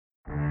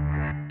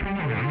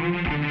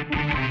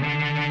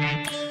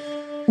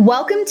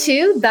Welcome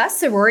to the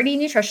Sorority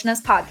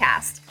Nutritionist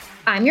Podcast.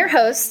 I'm your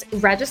host,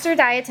 registered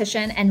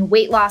dietitian and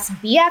weight loss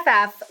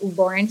BFF,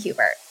 Lauren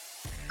Hubert.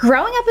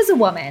 Growing up as a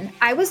woman,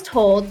 I was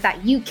told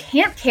that you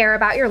can't care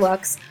about your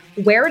looks,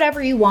 wear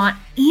whatever you want,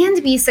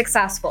 and be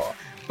successful.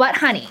 But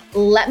honey,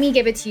 let me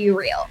give it to you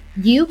real.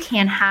 You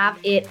can have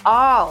it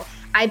all.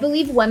 I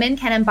believe women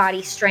can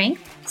embody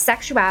strength,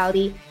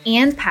 sexuality,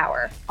 and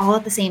power all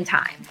at the same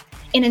time.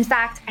 And in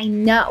fact, I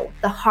know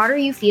the harder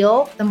you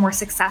feel, the more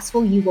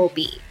successful you will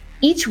be.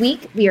 Each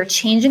week, we are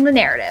changing the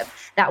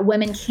narrative that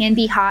women can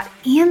be hot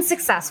and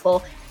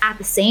successful at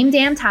the same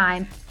damn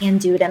time and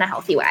do it in a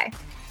healthy way.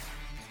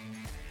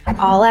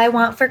 All I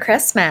want for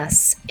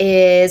Christmas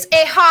is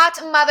a hot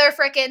mother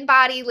frickin'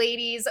 body,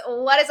 ladies.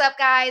 What is up,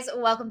 guys?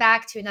 Welcome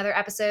back to another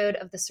episode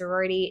of the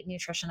Sorority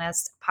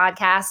Nutritionist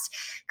Podcast.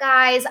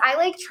 Guys,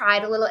 I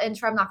tried a little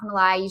intro. I'm not gonna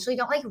lie. I usually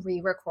don't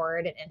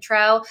re-record an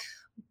intro.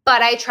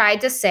 But I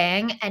tried to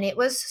sing and it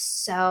was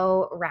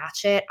so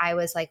ratchet. I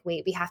was like,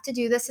 wait, we have to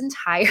do this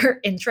entire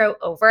intro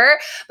over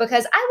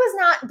because I was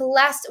not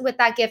blessed with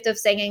that gift of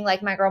singing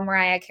like my girl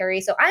Mariah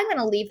Carey. So I'm going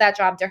to leave that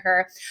job to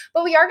her.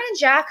 But we are going to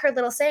jack her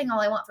little saying,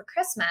 all I want for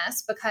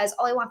Christmas, because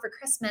all I want for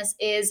Christmas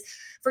is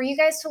for you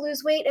guys to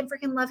lose weight and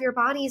freaking love your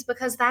bodies,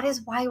 because that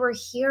is why we're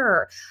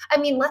here. I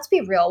mean, let's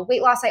be real.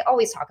 Weight loss, I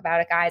always talk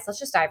about it, guys. Let's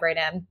just dive right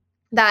in.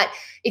 That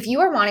if you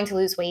are wanting to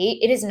lose weight,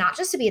 it is not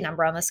just to be a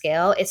number on the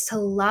scale. It's to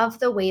love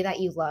the way that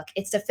you look.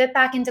 It's to fit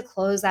back into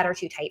clothes that are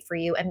too tight for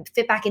you and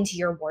fit back into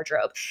your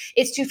wardrobe.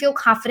 It's to feel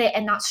confident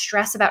and not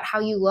stress about how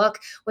you look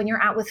when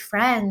you're out with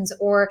friends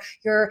or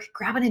you're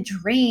grabbing a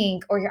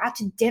drink or you're out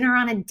to dinner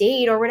on a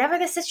date or whatever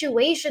the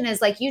situation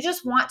is. Like, you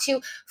just want to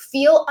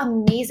feel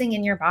amazing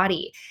in your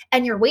body.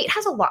 And your weight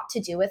has a lot to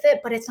do with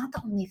it, but it's not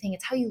the only thing.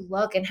 It's how you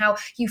look and how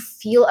you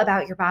feel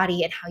about your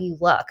body and how you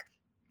look.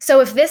 So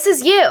if this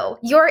is you,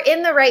 you're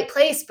in the right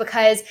place,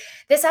 because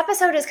this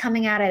episode is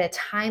coming out at a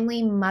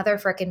timely mother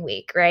frickin'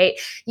 week, right?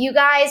 You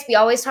guys, we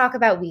always talk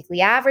about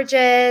weekly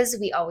averages.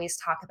 We always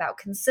talk about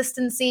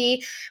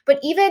consistency, but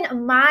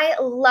even my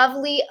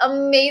lovely,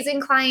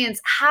 amazing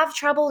clients have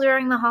trouble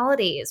during the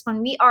holidays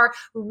when we are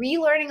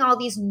relearning all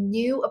these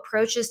new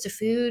approaches to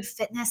food,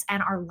 fitness,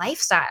 and our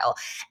lifestyle.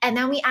 And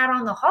then we add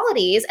on the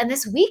holidays, and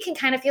this week can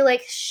kind of feel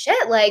like shit,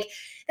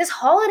 this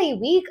holiday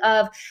week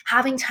of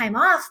having time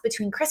off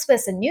between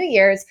Christmas and New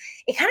Year's,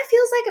 it kind of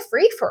feels like a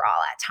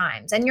free-for-all at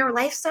times, and your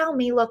lifestyle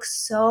may look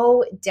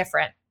so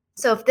different.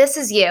 So if this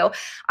is you,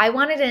 I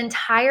wanted an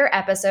entire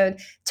episode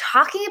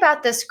talking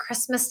about this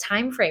Christmas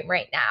timeframe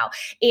right now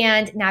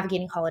and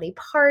navigating holiday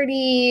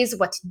parties,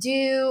 what to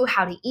do,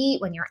 how to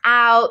eat when you're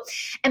out,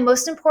 and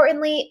most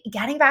importantly,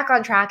 getting back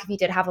on track if you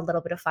did have a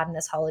little bit of fun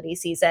this holiday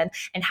season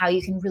and how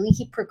you can really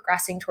keep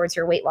progressing towards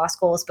your weight loss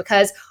goals,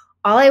 because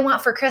all I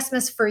want for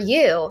Christmas for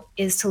you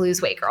is to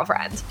lose weight,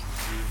 girlfriend.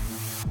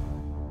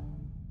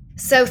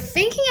 So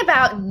thinking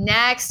about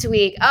next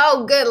week,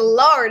 oh, good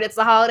Lord, it's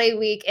the holiday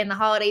week and the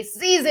holiday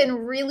season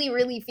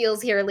really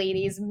feels here,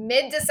 ladies.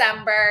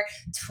 Mid-December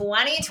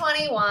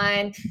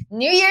 2021,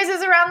 New Year's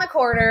is around the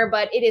corner,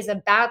 but it is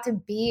about to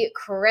be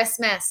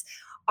Christmas.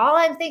 All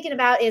I'm thinking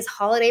about is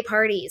holiday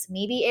parties.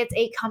 Maybe it's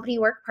a company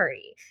work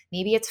party.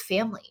 Maybe it's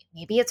family.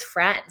 Maybe it's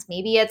friends.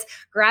 Maybe it's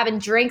grabbing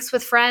drinks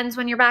with friends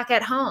when you're back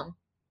at home.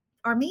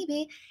 Or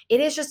maybe it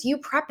is just you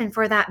prepping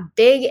for that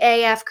big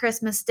AF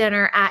Christmas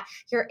dinner at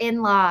your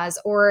in-laws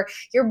or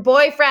your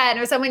boyfriend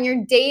or someone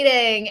you're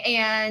dating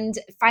and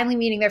finally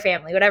meeting their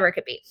family, whatever it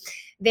could be.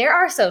 There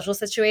are social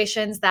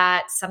situations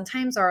that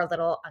sometimes are a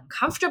little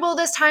uncomfortable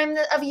this time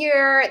of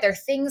year. They're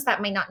things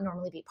that may not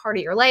normally be part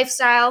of your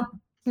lifestyle.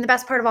 And the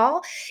best part of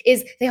all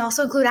is they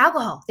also include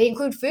alcohol. They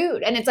include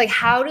food. And it's like,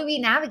 how do we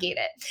navigate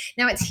it?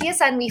 Now at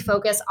TSN, we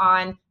focus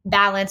on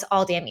balance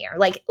all damn year.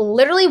 Like,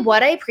 literally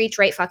what I preach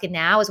right fucking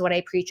now is what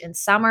I preach in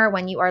summer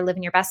when you are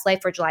living your best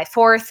life for July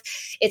 4th.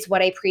 It's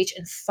what I preach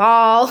in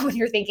fall when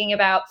you're thinking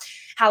about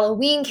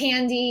Halloween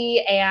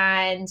candy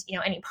and,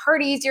 any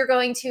parties you're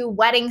going to,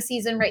 wedding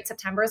season, right?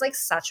 September is like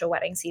such a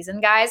wedding season,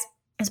 guys,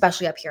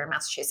 especially up here in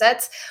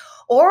Massachusetts.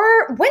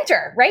 Or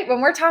winter, right?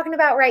 When we're talking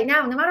about right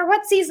now, no matter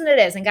what season it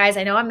is. And guys,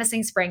 I know I'm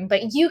missing spring,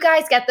 but you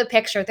guys get the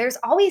picture. There's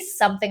always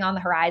something on the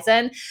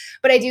horizon.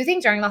 But I do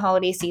think during the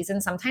holiday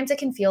season, sometimes it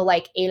can feel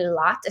like a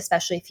lot,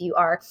 especially if you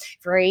are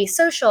very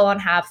social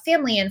and have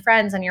family and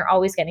friends and you're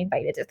always getting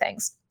invited to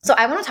things. So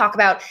I want to talk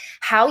about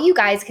how you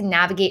guys can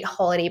navigate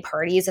holiday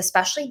parties,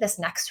 especially this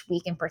next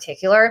week in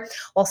particular,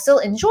 while still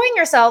enjoying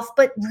yourself,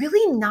 but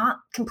really not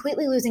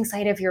completely losing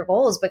sight of your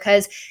goals.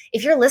 Because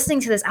if you're listening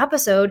to this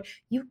episode,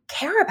 you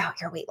care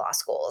about your weight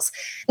loss goals.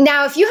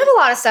 Now, if you have a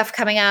lot of stuff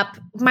coming up,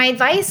 my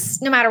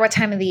advice, no matter what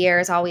time of the year,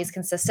 is always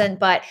consistent.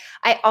 But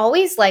I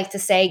always like to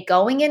say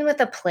going in with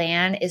a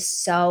plan is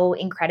so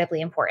incredibly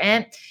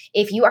important.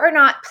 If you are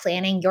not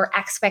planning your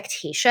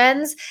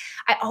expectations,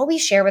 I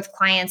always share with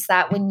clients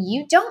that when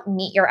you don't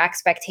meet your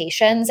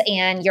expectations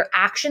and your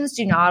actions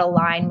do not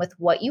align with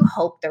what you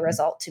hope the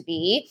result to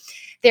be,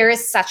 there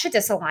is such a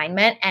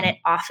disalignment, and it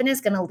often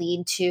is going to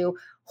lead to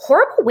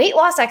horrible weight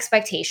loss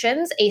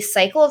expectations, a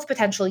cycle of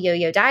potential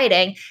yo-yo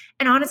dieting,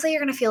 and honestly,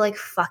 you're going to feel like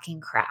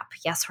fucking crap.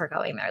 Yes, we're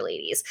going there,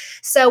 ladies.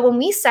 So when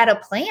we set a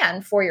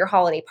plan for your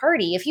holiday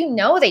party, if you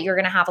know that you're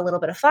going to have a little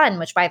bit of fun,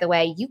 which by the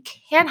way, you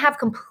can have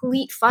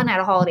complete fun at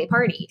a holiday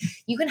party.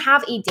 You can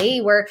have a day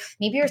where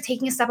maybe you're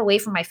taking a step away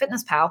from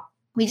MyFitnessPal.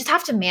 We just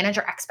have to manage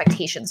our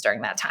expectations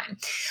during that time.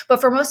 But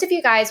for most of you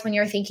guys, when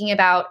you're thinking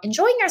about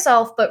enjoying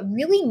yourself, but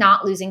really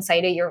not losing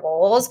sight of your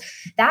goals,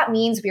 that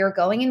means we are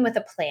going in with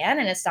a plan,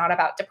 and it's not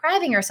about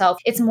depriving yourself.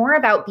 It's more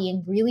about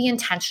being really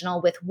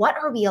intentional with what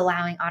are we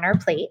allowing on our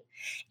plate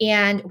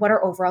and what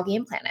our overall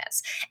game plan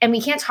is. And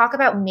we can't talk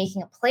about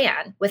making a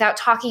plan without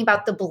talking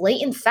about the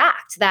blatant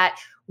fact that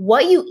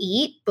what you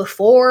eat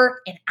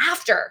before and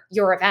after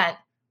your event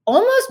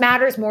almost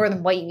matters more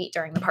than what you eat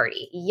during the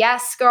party.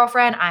 Yes,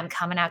 girlfriend, I'm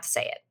coming out to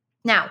say it.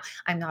 Now,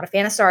 I'm not a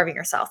fan of starving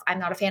yourself. I'm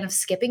not a fan of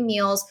skipping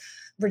meals,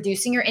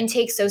 reducing your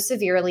intake so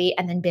severely,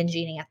 and then binge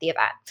eating at the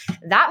event.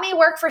 That may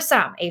work for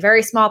some, a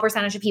very small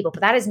percentage of people,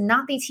 but that is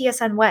not the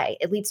TSN way.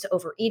 It leads to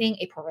overeating,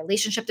 a poor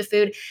relationship to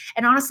food,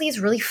 and honestly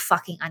is really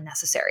fucking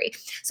unnecessary.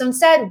 So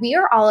instead, we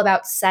are all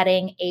about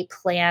setting a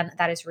plan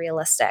that is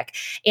realistic.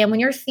 And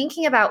when you're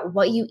thinking about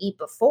what you eat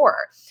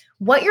before,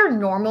 what your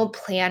normal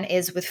plan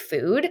is with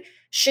food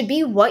should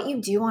be what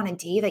you do on a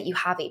day that you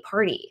have a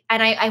party.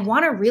 And I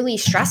want to really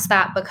stress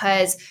that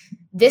because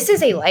this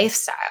is a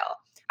lifestyle.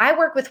 I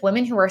work with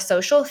women who are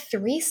social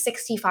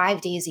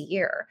 365 days a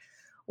year.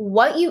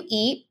 What you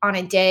eat on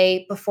a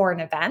day before an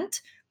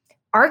event,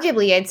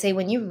 arguably, I'd say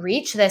when you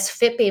reach this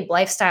fit babe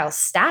lifestyle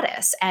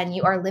status and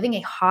you are living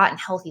a hot and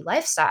healthy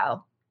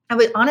lifestyle, I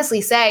would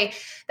honestly say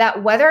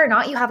that whether or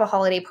not you have a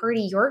holiday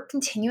party, you're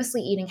continuously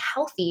eating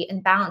healthy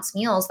and balanced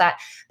meals that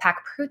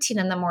pack protein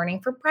in the morning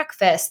for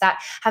breakfast,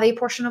 that have a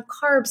portion of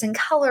carbs and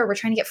color. We're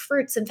trying to get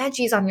fruits and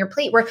veggies on your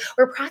plate.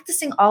 We're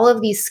practicing all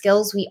of these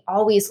skills we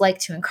always like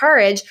to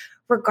encourage,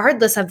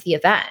 regardless of the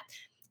event.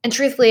 And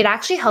truthfully, it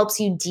actually helps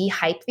you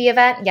de-hype the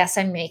event. Yes,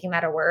 I'm making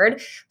that a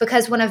word,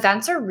 because when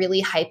events are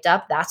really hyped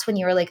up, that's when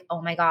you're like,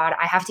 oh my God,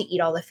 I have to eat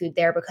all the food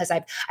there because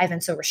I've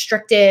been so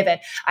restrictive and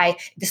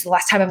this is the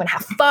last time I'm going to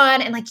have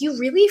fun. And like, you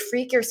really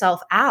freak yourself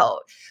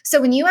out.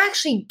 So when you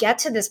actually get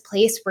to this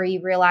place where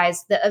you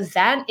realize the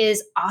event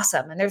is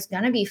awesome and there's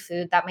going to be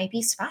food that might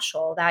be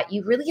special that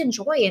you really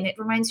enjoy and it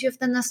reminds you of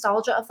the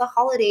nostalgia of the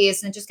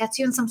holidays and it just gets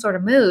you in some sort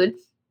of mood,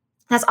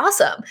 that's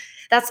awesome.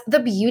 That's the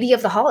beauty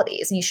of the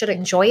holidays. And you should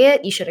enjoy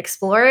it. You should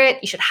explore it.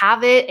 You should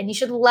have it. And you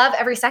should love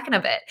every second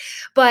of it.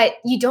 But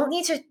you don't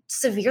need to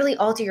severely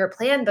alter your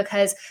plan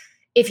because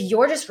if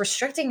you're just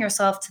restricting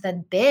yourself to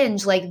then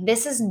binge, like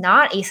this is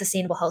not a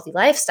sustainable, healthy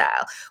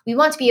lifestyle. We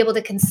want to be able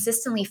to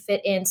consistently fit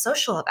in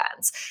social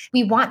events.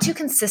 We want to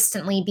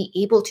consistently be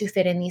able to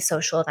fit in these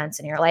social events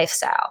in your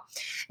lifestyle.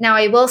 Now,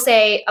 I will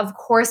say, of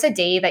course, a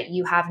day that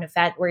you have an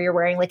event where you're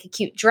wearing like a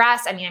cute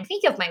dress. I mean, I'm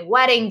thinking of my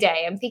wedding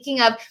day. I'm thinking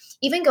of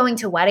even going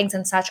to weddings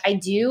and such. I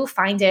do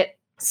find it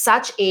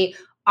such a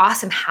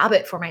awesome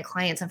habit for my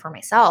clients and for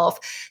myself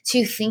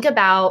to think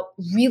about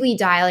really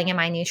dialing in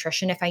my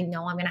nutrition if I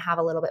know I'm going to have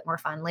a little bit more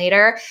fun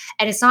later.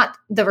 And it's not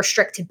the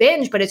restrict to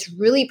binge, but it's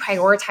really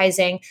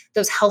prioritizing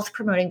those health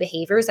promoting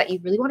behaviors that you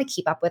really want to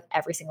keep up with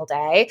every single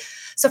day.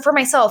 So for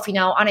myself,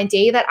 on a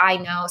day that I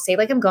know, say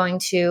like I'm going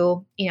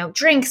to,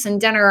 drinks and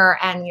dinner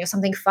and,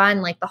 something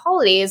fun like the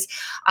holidays,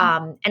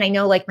 and I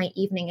know like my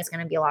evening is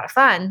going to be a lot of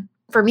fun.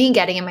 For me,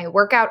 getting in my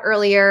workout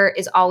earlier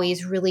is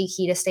always really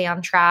key to stay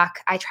on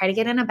track. I try to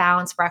get in a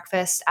balanced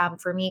breakfast.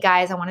 For me,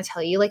 guys, I want to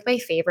tell you like my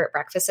favorite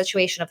breakfast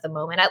situation of the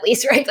moment, at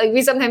least, right? Like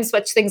we sometimes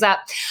switch things up.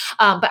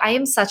 But I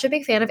am such a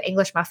big fan of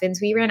English muffins.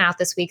 We ran out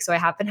this week, so I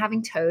have been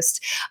having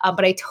toast.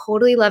 But I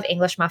totally love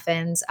English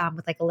muffins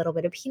with like a little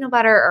bit of peanut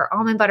butter or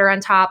almond butter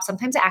on top.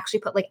 Sometimes I actually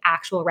put like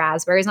actual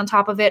raspberries on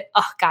top of it.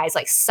 Oh, guys,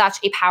 like such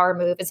a power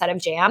move instead of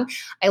jam.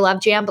 I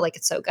love jam, but like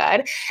it's so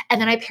good. And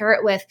then I pair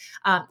it with,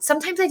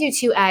 sometimes I do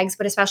 2 eggs,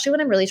 but especially when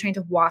I'm really trying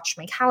to watch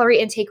my calorie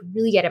intake,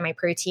 really get in my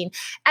protein.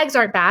 Eggs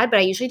aren't bad, but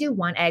I usually do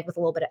 1 egg with a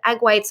little bit of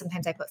egg whites.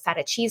 Sometimes I put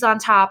feta cheese on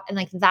top. And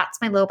like, that's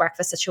my little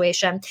breakfast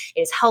situation.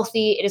 It is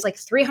healthy. It is like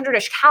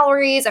 300-ish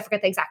calories. I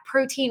forget the exact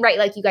protein, right?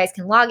 Like you guys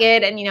can log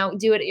it and,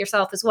 do it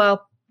yourself as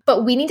well.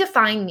 But we need to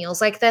find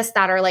meals like this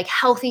that are like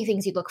healthy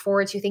things you look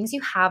forward to, things you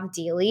have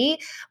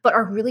daily, but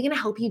are really going to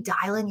help you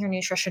dial in your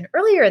nutrition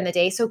earlier in the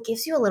day. So it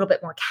gives you a little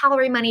bit more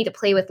calorie money to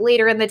play with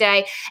later in the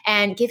day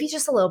and give you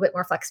just a little bit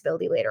more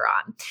flexibility later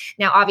on.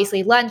 Now,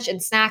 obviously, lunch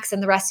and snacks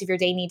and the rest of your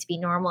day need to be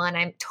normal. And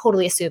I'm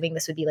totally assuming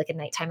this would be like a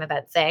nighttime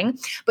event thing.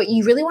 But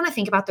you really want to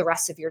think about the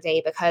rest of your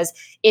day because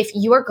if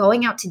you are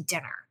going out to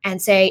dinner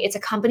and say it's a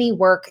company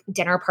work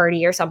dinner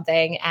party or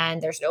something,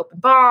 and there's an open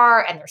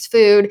bar and there's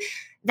food,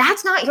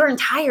 that's not your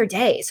entire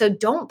day. So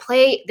don't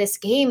play this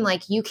game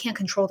like you can't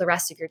control the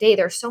rest of your day.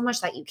 There's so much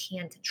that you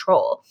can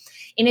control.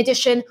 In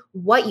addition,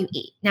 what you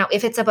eat. Now,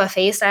 if it's a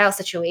buffet style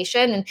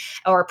situation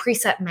or a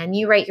preset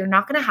menu, right, you're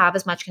not going to have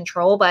as much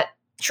control, but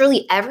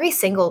truly every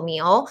single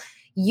meal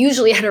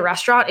usually at a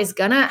restaurant is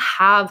going to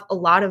have a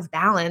lot of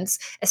balance,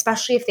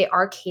 especially if they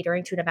are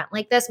catering to an event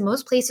like this.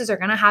 Most places are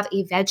going to have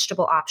a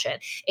vegetable option,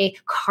 a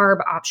carb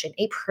option,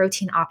 a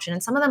protein option,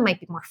 and some of them might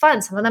be more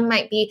fun. Some of them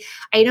might be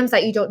items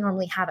that you don't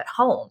normally have at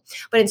home.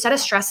 But instead of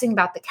stressing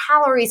about the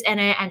calories in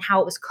it and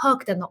how it was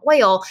cooked and the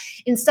oil,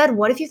 instead,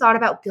 what if you thought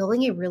about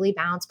building a really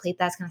balanced plate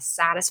that's going to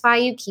satisfy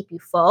you, keep you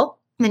full?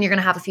 And then you're going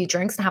to have a few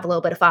drinks and have a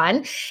little bit of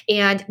fun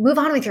and move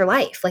on with your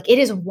life. Like, it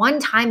is one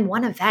time,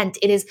 one event.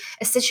 It is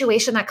a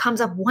situation that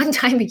comes up one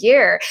time a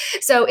year.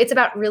 So it's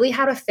about really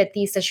how to fit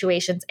these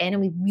situations in.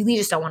 And we really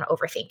just don't want to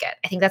overthink it.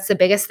 I think that's the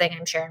biggest thing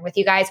I'm sharing with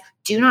you guys.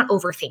 Do not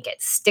overthink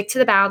it. Stick to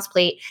the balanced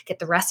plate, get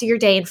the rest of your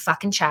day in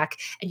fucking check,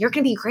 and you're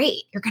going to be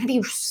great. You're going to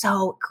be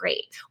so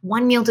great.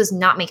 One meal does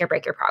not make or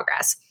break your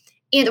progress.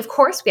 And of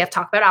course, we have to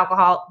talk about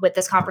alcohol with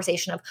this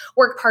conversation of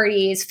work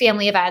parties,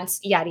 family events,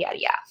 yada, yada,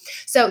 yada.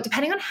 So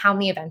depending on how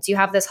many events you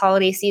have this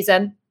holiday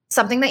season,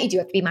 something that you do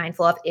have to be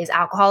mindful of is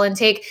alcohol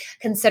intake,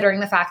 considering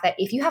the fact that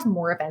if you have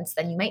more events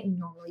than you might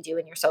normally do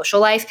in your social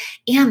life,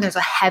 and there's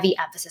a heavy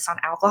emphasis on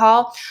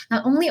alcohol,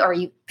 not only are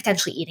you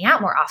potentially eating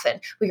out more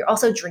often, but you're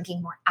also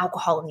drinking more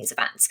alcohol in these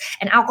events.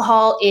 And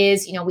alcohol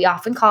is, we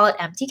often call it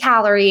empty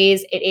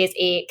calories. It is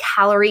a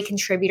calorie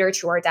contributor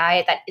to our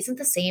diet that isn't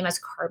the same as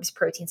carbs,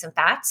 proteins, and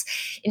fats.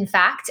 In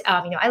fact,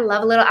 I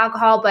love a little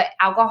alcohol, but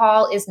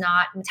alcohol is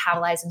not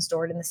metabolized and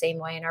stored in the same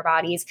way in our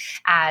bodies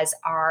as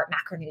our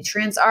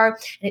macronutrients are.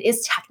 And it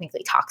is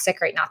technically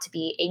toxic, right? Not to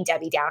be a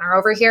Debbie Downer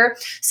over here.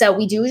 So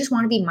we do just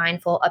want to be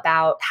mindful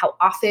about how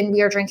often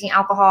we are drinking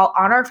alcohol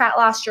on our fat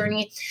loss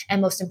journey,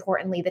 and most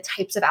importantly, the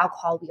types of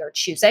alcohol we are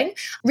choosing.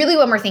 Really,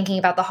 when we're thinking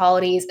about the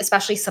holidays,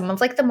 especially some of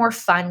like the more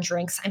fun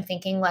drinks, I'm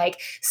thinking like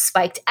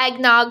spiked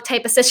eggnog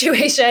type of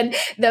situation.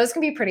 Those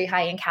can be pretty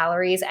high in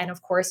calories. And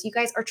of course, you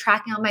guys are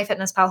tracking on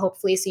MyFitnessPal,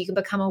 hopefully, so you can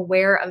become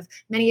aware of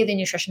many of the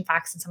nutrition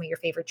facts and some of your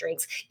favorite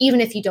drinks,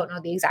 even if you don't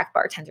know the exact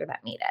bartender that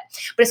made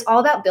it. But it's all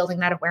about building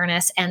that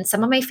awareness. And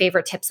some of my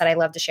favorite tips that I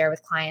love to share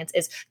with clients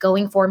is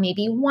going for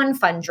maybe one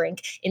fun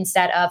drink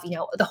instead of,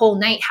 the whole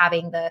night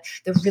having the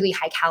really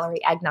high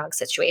calorie eggnog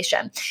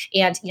situation.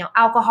 And,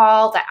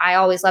 alcohol that I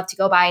always love to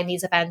go by in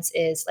these events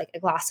is like a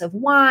glass of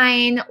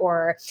wine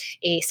or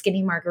a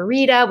skinny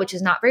margarita, which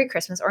is not very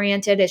Christmas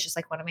oriented. It's just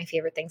like one of my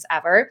favorite things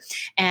ever.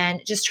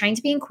 And just trying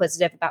to be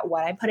inquisitive about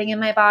what I'm putting in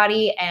my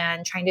body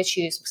and trying to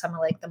choose some of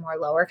like the more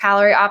lower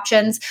calorie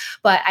options.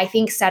 But I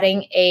think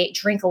setting a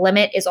drink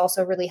limit is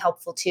also really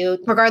helpful too,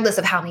 regardless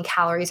of how many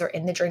calories are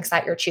in the drinks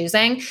that you're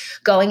choosing.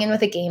 Going in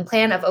with a game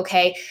plan of,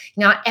 okay,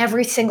 not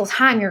every single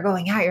time you're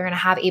going out, you're going to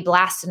have a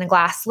blast in a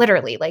glass,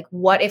 literally. Like,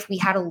 what if we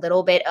had a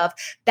little bit of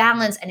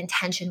balance and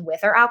intention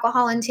with our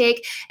alcohol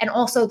intake? And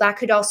also that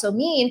could also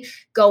mean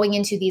going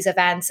into these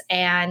events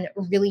and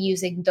really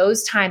using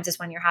those times as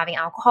when you're having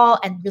alcohol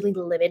and really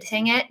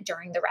limiting it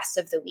during the rest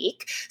of the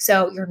week.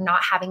 So you're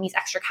not having these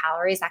extra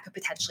calories that could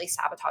potentially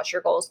sabotage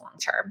your goals long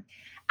term.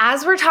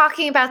 As we're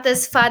talking about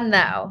this fun,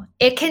 though,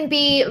 it can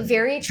be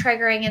very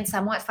triggering and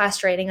somewhat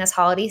frustrating this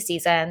holiday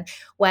season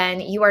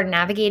when you are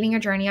navigating your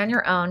journey on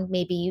your own.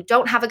 Maybe you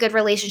don't have a good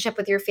relationship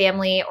with your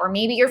family, or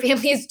maybe your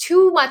family is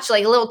too much,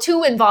 like a little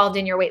too involved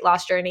in your weight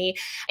loss journey,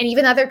 and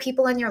even other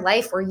people in your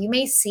life where you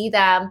may see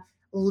them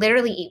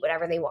literally eat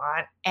whatever they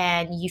want.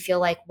 And you feel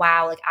like,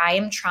 wow, like I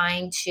am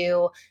trying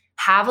to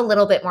have a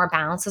little bit more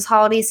balance this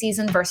holiday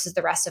season versus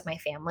the rest of my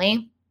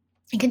family.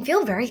 It can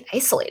feel very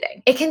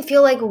isolating. It can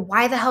feel like,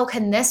 why the hell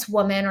can this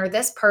woman or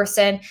this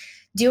person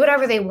do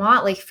whatever they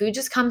want? Like, food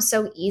just comes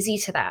so easy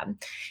to them.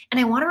 And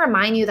I want to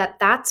remind you that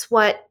that's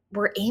what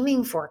we're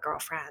aiming for,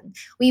 girlfriend.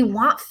 We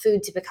want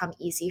food to become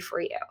easy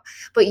for you,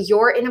 but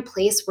you're in a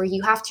place where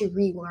you have to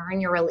relearn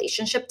your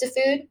relationship to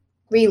food,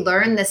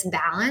 relearn this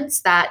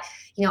balance that,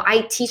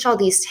 I teach all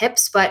these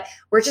tips, but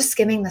we're just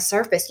skimming the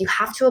surface. You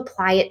have to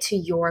apply it to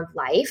your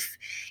life.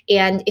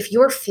 And if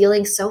you're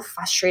feeling so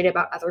frustrated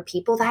about other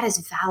people, that is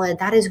valid.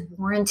 That is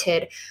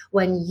warranted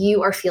when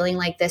you are feeling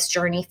like this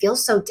journey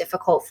feels so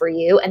difficult for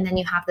you. And then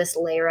you have this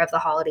layer of the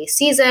holiday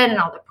season and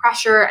all the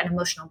pressure and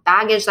emotional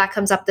baggage that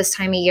comes up this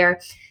time of year.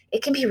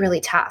 It can be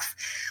really tough.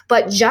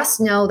 But just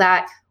know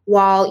that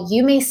while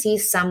you may see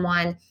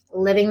someone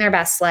living their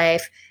best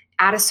life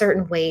at a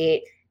certain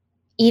weight,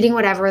 eating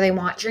whatever they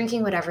want,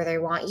 drinking whatever they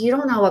want, you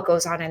don't know what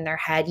goes on in their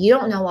head. You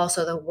don't know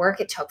also the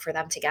work it took for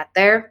them to get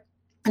there.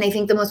 And I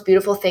think the most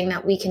beautiful thing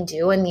that we can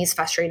do in these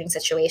frustrating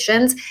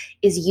situations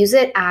is use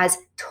it as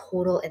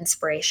total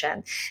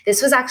inspiration.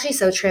 This was actually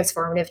so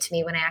transformative to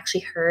me when I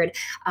actually heard,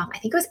 I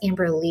think it was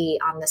Amber Lee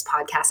on this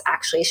podcast,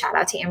 actually. Shout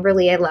out to Amber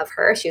Lee. I love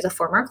her. She was a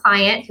former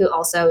client who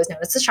also is known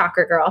as the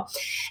Chakra Girl.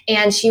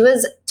 And she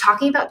was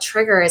talking about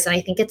triggers. And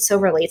I think it so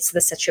relates to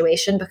the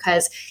situation,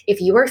 because if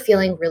you are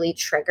feeling really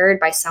triggered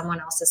by someone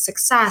else's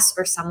success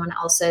or someone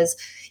else's,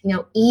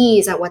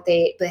 ease at what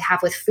they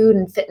have with food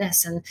and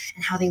fitness and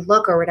how they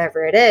look or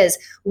whatever it is,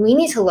 we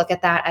need to look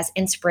at that as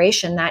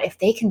inspiration, that if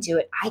they can do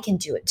it, I can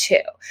do it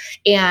too.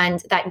 And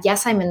that,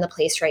 yes, I'm in the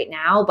place right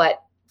now,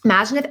 but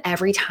imagine if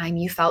every time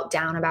you felt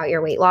down about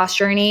your weight loss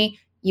journey,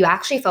 you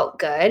actually felt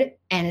good,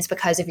 and it's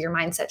because of your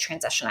mindset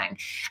transitioning.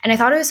 And I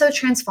thought it was so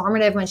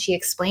transformative when she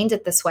explained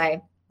it this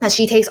way. that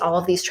she takes all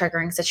of these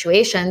triggering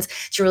situations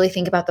to really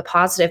think about the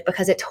positive,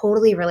 because it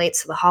totally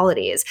relates to the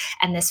holidays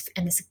and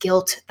this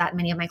guilt that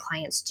many of my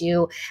clients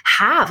do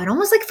have, and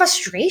almost like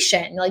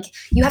frustration. Like,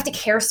 you have to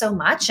care so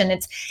much and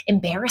it's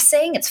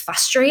embarrassing, it's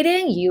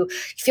frustrating. You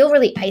feel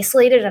really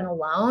isolated and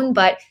alone,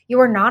 but you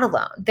are not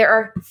alone. There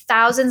are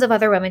thousands of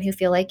other women who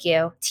feel like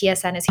you.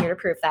 TSN is here to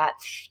prove that.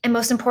 And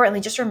most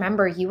importantly, just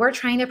remember, you are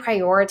trying to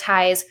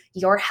prioritize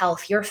your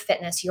health, your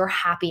fitness, your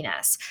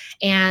happiness,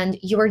 and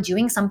you are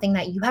doing something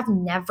that you have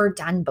never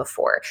done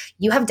before.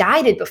 You have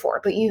dieted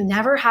before, but you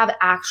never have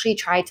actually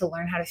tried to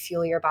learn how to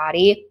fuel your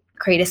body,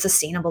 create a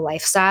sustainable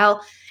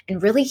lifestyle,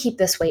 and really keep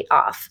this weight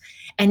off.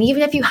 And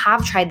even if you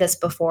have tried this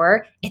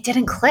before, it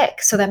didn't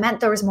click. So that meant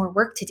there was more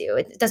work to do.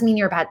 It doesn't mean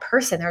you're a bad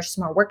person. There's just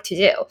more work to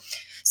do.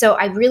 So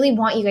I really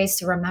want you guys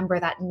to remember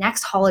that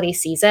next holiday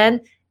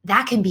season,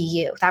 that can be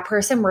you, that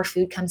person where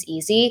food comes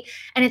easy.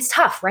 And it's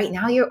tough. Right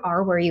now, you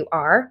are where you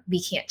are.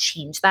 We can't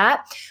change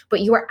that,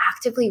 but you are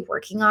actively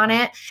working on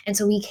it. And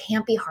so we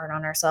can't be hard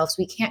on ourselves.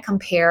 We can't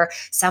compare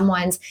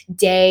someone's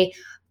day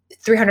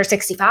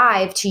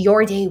 365 to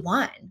your day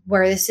one,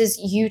 where this is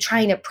you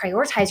trying to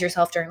prioritize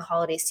yourself during the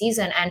holiday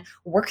season and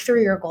work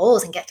through your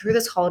goals and get through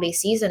this holiday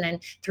season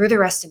and through the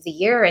rest of the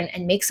year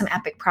and make some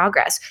epic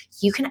progress.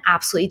 You can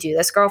absolutely do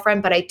this,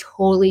 girlfriend, but I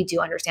totally do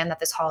understand that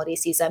this holiday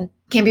season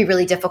can be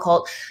really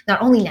difficult,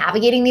 not only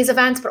navigating these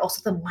events, but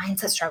also the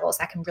mindset struggles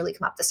that can really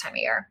come up this time of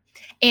year.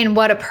 And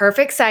what a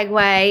perfect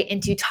segue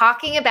into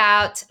talking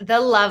about the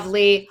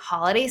lovely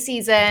holiday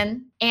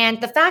season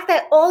and the fact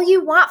that all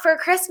you want for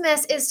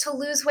Christmas is to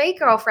lose weight,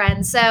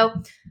 girlfriend. So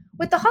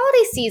with the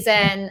holiday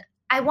season,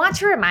 I want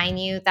to remind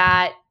you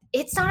that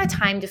it's not a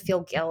time to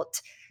feel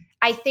guilt.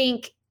 I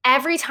think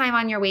every time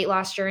on your weight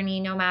loss journey,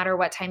 no matter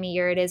what time of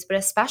year it is, but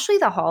especially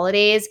the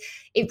holidays,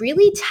 it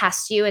really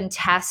tests you and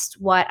tests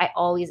what I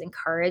always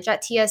encourage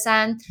at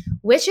TSN,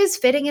 which is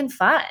fitting and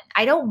fun.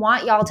 I don't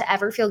want y'all to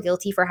ever feel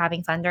guilty for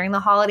having fun during the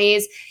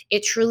holidays.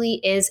 It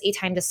truly is a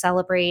time to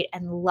celebrate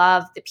and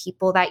love the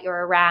people that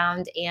you're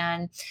around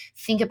and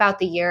think about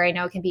the year. I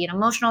know it can be an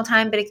emotional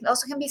time, but it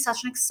also can be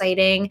such an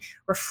exciting,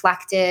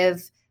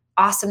 reflective,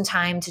 awesome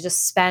time to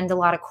just spend a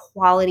lot of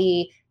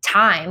quality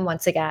time.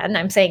 Once again,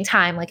 I'm saying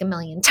time like a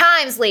million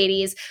times,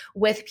 ladies,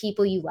 with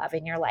people you love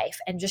in your life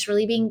and just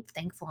really being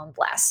thankful and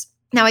blessed.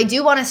 Now, I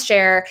do want to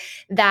share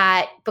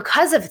that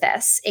because of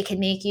this, it can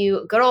make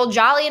you good old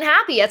jolly and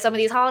happy at some of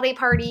these holiday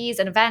parties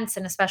and events,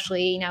 and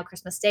especially,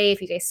 Christmas Day,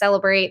 if you guys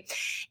celebrate.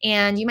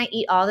 And you might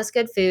eat all this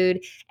good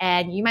food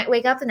and you might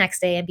wake up the next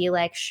day and be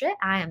like, shit,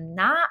 I am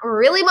not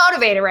really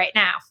motivated right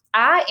now.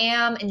 I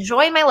am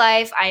enjoying my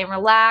life. I am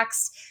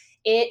relaxed.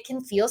 It can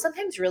feel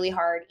sometimes really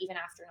hard, even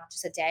after not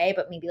just a day,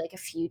 but maybe like a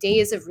few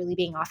days of really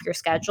being off your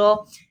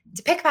schedule,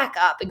 to pick back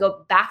up and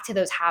go back to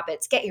those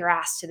habits, get your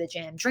ass to the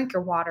gym, drink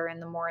your water in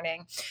the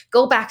morning,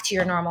 go back to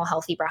your normal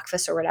healthy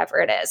breakfast or whatever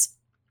it is.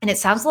 And it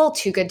sounds a little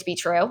too good to be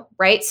true,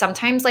 right?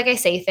 Sometimes I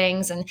say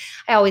things and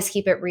I always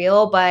keep it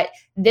real, but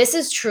this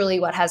is truly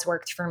what has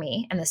worked for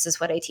me. And this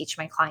is what I teach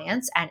my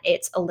clients. And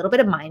it's a little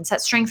bit of mindset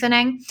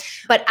strengthening.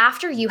 But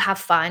after you have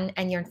fun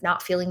and you're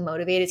not feeling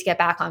motivated to get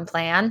back on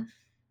plan,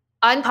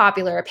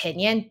 unpopular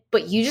opinion,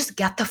 but you just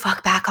get the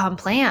fuck back on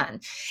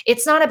plan.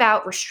 It's not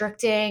about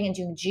restricting and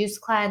doing juice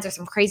cleanse or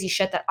some crazy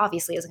shit that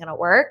obviously isn't going to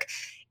work.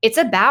 It's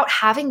about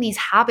having these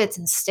habits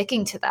and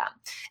sticking to them.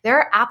 There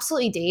are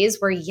absolutely days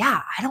where,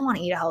 I don't want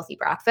to eat a healthy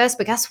breakfast,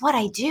 but guess what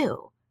I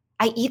do?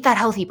 I eat that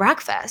healthy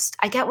breakfast.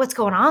 I get what's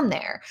going on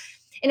there.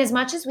 And as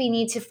much as we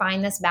need to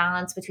find this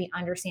balance between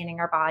understanding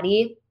our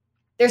body,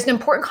 there's an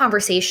important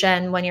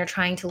conversation when you're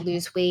trying to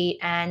lose weight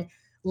and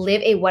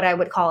live what I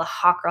would call a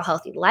hot girl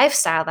healthy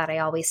lifestyle that I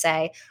always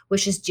say,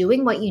 which is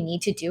doing what you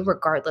need to do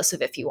regardless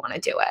of if you want to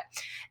do it.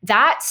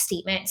 That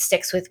statement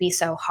sticks with me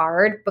so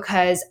hard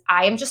because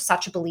I am just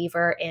such a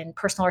believer in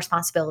personal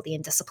responsibility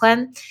and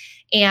discipline.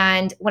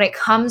 And when it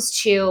comes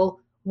to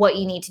what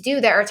you need to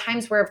do, there are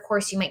times where, of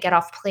course, you might get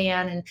off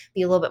plan and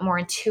be a little bit more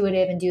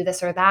intuitive and do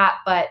this or that,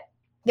 but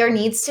there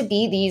needs to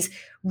be these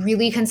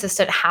really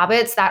consistent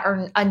habits that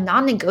are a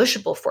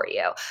non-negotiable for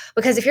you.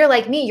 Because if you're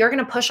like me, you're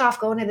going to push off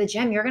going to the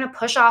gym. You're going to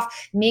push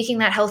off making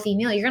that healthy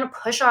meal. You're going to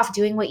push off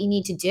doing what you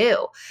need to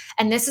do.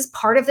 And this is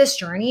part of this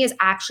journey, is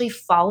actually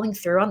following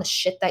through on the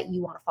shit that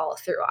you want to follow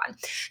through on.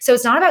 So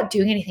it's not about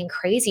doing anything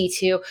crazy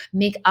to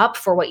make up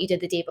for what you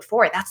did the day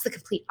before. That's the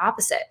complete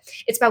opposite.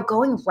 It's about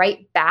going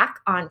right back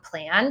on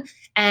plan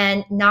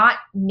and not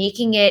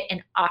making it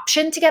an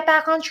option to get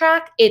back on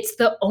track. It's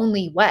the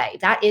only way.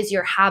 That is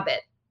your habit.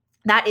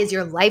 That is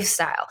your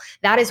lifestyle.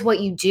 That is what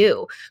you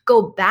do.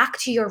 Go back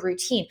to your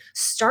routine.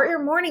 Start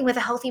your morning with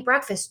a healthy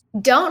breakfast.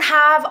 Don't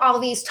have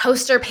all these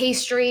toaster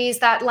pastries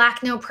that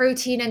lack no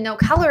protein and no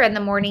color in the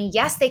morning.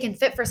 Yes, they can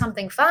fit for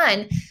something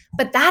fun,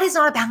 but that is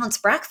not a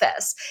balanced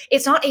breakfast.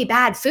 It's not a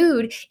bad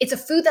food. It's a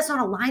food that's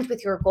not aligned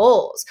with your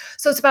goals.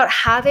 So it's about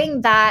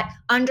having that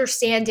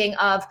understanding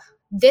of,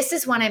 this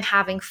is when I'm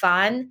having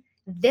fun.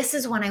 This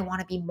is when I want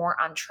to be more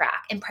on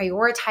track, and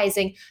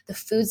prioritizing the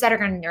foods that are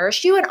going to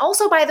nourish you. And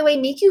also, by the way,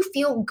 make you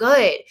feel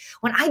good.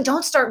 When I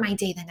don't start my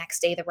day the next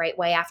day the right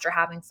way after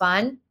having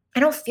fun, I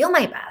don't feel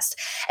my best.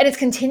 And it's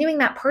continuing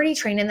that party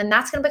train. And then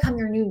that's going to become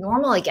your new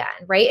normal again,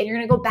 right? And you're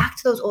going to go back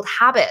to those old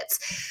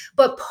habits.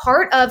 But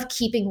part of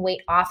keeping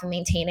weight off and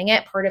maintaining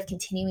it, part of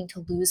continuing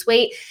to lose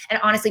weight, and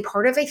honestly,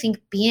 part of, I think,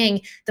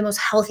 being the most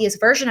healthiest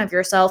version of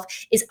yourself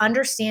is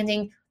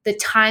understanding the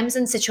times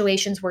and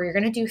situations where you're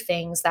going to do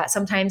things that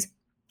sometimes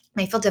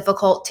may feel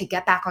difficult to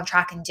get back on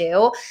track and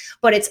do,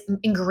 but it's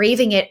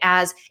engraving it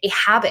as a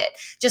habit.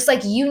 Just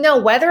like,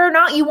 whether or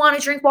not you want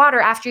to drink water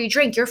after you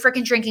drink, you're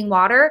freaking drinking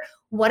water.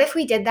 What if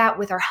we did that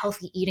with our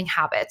healthy eating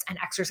habits and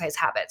exercise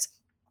habits?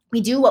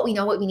 We do what we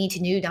know what we need to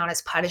do, not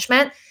as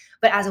punishment,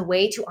 but as a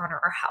way to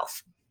honor our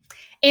health.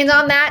 And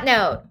on that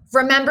note,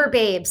 remember,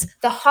 babes,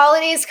 the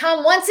holidays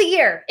come once a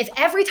year. If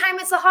every time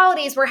it's the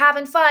holidays, we're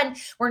having fun,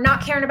 we're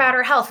not caring about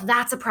our health,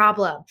 that's a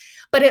problem.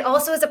 But it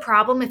also is a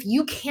problem if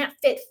you can't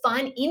fit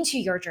fun into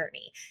your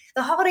journey.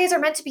 The holidays are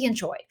meant to be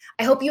enjoyed.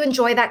 I hope you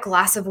enjoy that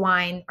glass of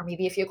wine, or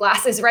maybe a few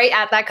glasses, right,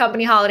 at that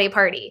company holiday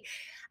party.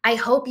 I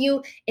hope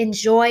you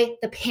enjoy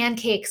the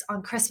pancakes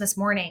on Christmas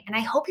morning. And I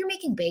hope you're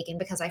making bacon,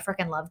 because I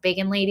freaking love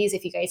bacon, ladies,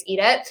 if you guys eat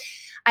it.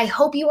 I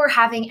hope you are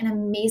having an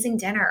amazing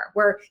dinner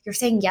where you're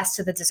saying yes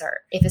to the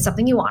dessert, if it's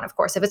something you want, of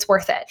course, if it's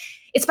worth it.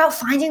 It's about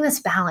finding this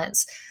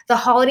balance. The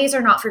holidays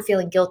are not for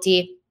feeling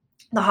guilty.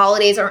 The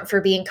holidays aren't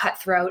for being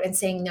cutthroat and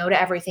saying no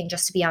to everything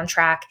just to be on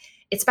track.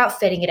 It's about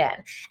fitting it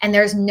in. And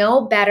there's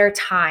no better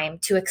time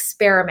to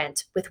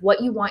experiment with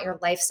what you want your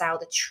lifestyle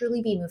to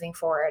truly be moving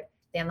forward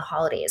than the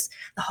holidays.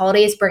 The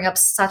holidays bring up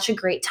such a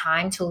great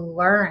time to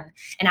learn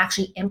and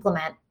actually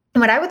implement.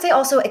 And what I would say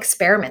also,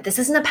 experiment. This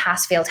isn't a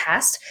pass-fail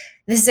test.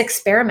 This is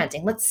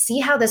experimenting. Let's see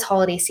how this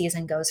holiday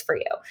season goes for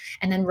you,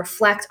 and then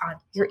reflect on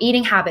your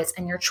eating habits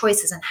and your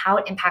choices and how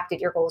it impacted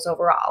your goals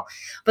overall.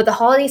 But the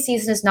holiday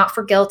season is not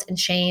for guilt and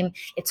shame.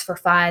 It's for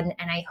fun.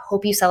 And I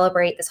hope you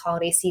celebrate this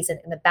holiday season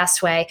in the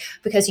best way,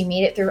 because you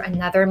made it through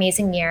another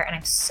amazing year. And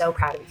I'm so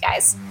proud of you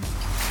guys.